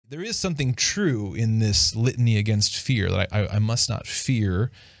there is something true in this litany against fear, that I must not fear.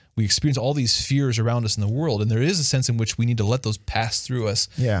 We experience all these fears around us in the world, and there is a sense in which we need to let those pass through us.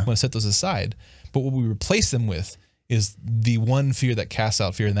 Yeah. We want to set those aside. But what we replace them with is the one fear that casts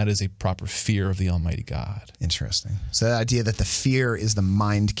out fear, and that is a proper fear of the Almighty God. Interesting. So the idea that the fear is the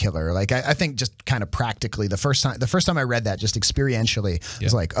mind killer, like I think just kind of practically, the first time I read that, just experientially, I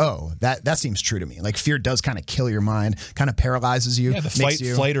was like, oh, that seems true to me. Like fear does kind of kill your mind, kind of paralyzes you. Yeah, the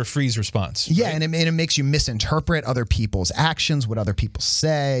flight or freeze response. Yeah, right? and it makes you misinterpret other people's actions, what other people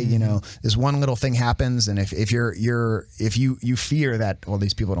say. You know, this one little thing happens, and if you fear that, well,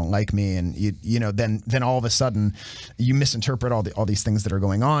 these people don't like me, and you know, then all of a sudden you misinterpret all these things that are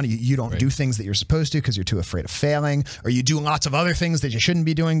going on. You don't do things that you're supposed to because you're too afraid of failing, or you do lots of other things that you shouldn't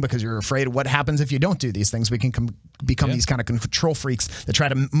be doing because you're afraid of what happens if you don't do these things. We can become these kind of control freaks that try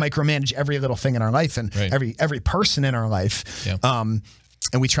to micromanage every little thing in our life and every person in our life. Yeah.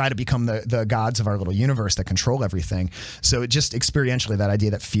 And we try to become the gods of our little universe that control everything. So it just experientially, that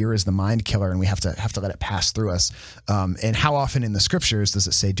idea that fear is the mind killer, and we have to let it pass through us. And how often in the scriptures does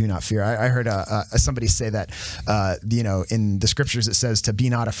it say, "Do not fear"? I heard somebody say that, you know, in the scriptures it says to be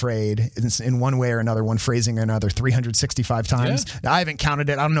not afraid in one way or another, one phrasing or another, 365 times. Yeah. Now, I haven't counted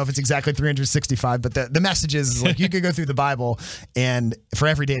it. I don't know if it's exactly 365, but the message is like you could go through the Bible, and for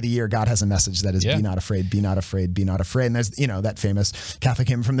every day of the year, God has a message that is be not afraid, be not afraid, be not afraid. And there's, you know, that famous Catholic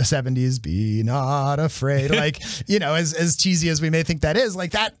hymn from the 70s, "Be not afraid." Like, you know, as cheesy as we may think that is,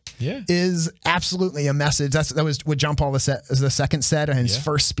 like that is absolutely a message. That was what John Paul II said in his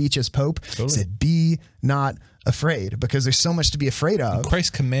first speech as Pope. He said, "Be not afraid," because there's so much to be afraid of. And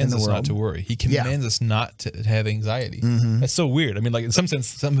Christ commands us not to worry. He commands us not to have anxiety. That's so weird. I mean, like in some sense,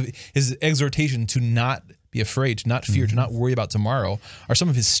 some of his exhortation to not be afraid, to not fear, to not worry about tomorrow are some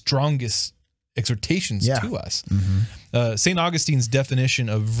of his strongest exhortations to us. St. Augustine's definition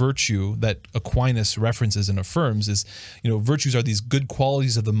of virtue that Aquinas references and affirms is, you know, virtues are these good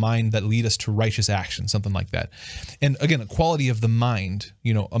qualities of the mind that lead us to righteous action, something like that. And again, a quality of the mind,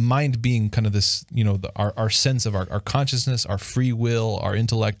 you know, a mind being kind of this, you know, our sense of our consciousness, our free will, our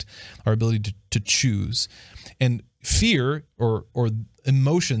intellect, our ability to choose. And fear or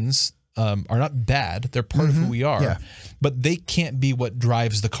emotions are not bad. They're part of who we are, but they can't be what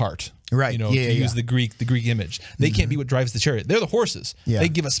drives the cart. Right. You know, to use the Greek image. They can't be what drives the chariot. They're the horses. Yeah. They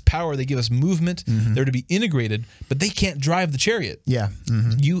give us power. They give us movement. They're to be integrated, but they can't drive the chariot. Yeah.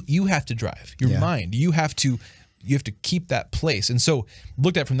 You have to drive your mind. You have to keep that place. And so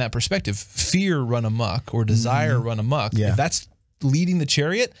looked at from that perspective, fear run amok or desire run amok. If that's leading the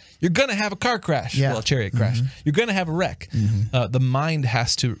chariot, you're going to have a car crash. Well, a chariot crash. You're going to have a wreck. The mind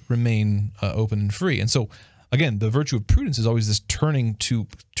has to remain open and free. And so again, the virtue of prudence is always this turning to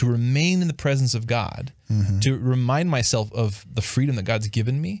remain in the presence of God, to remind myself of the freedom that God's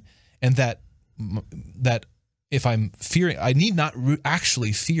given me, and that if I'm fearing, I need not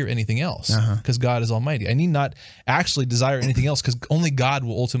actually fear anything else because God is almighty. I need not actually desire anything else because only God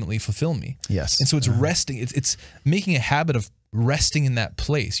will ultimately fulfill me. Yes. And so it's resting. It's making a habit of resting in that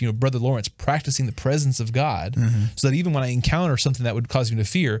place. You know, Brother Lawrence, practicing the presence of God so that even when I encounter something that would cause me to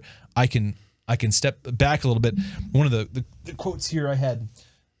fear, I can step back a little bit. One of the quotes here I had,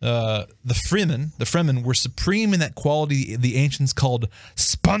 the Fremen were supreme in that quality the ancients called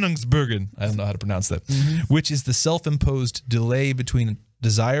Spannungsbergen, I don't know how to pronounce that, which is the self-imposed delay between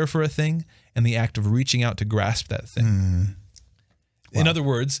desire for a thing and the act of reaching out to grasp that thing. In other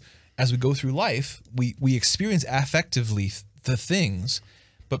words, as we go through life, we experience affectively the things,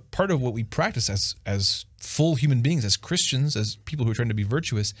 but part of what we practice as full human beings, as Christians, as people who are trying to be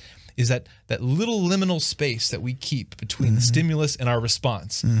virtuous, is that little liminal space that we keep between the stimulus and our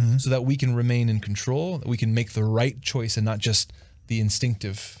response so that we can remain in control, that we can make the right choice and not just the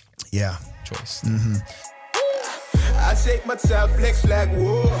instinctive choice. I take my time, flex like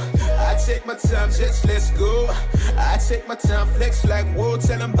whoa. I take my time, just let's go. I take my time, flex like whoa.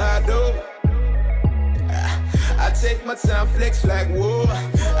 Tell them bado. I take my time, flex like whoa.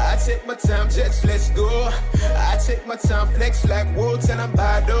 I take my time, just let's go. I take my time, flex like whoa. Tell them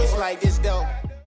bado. It's like this though.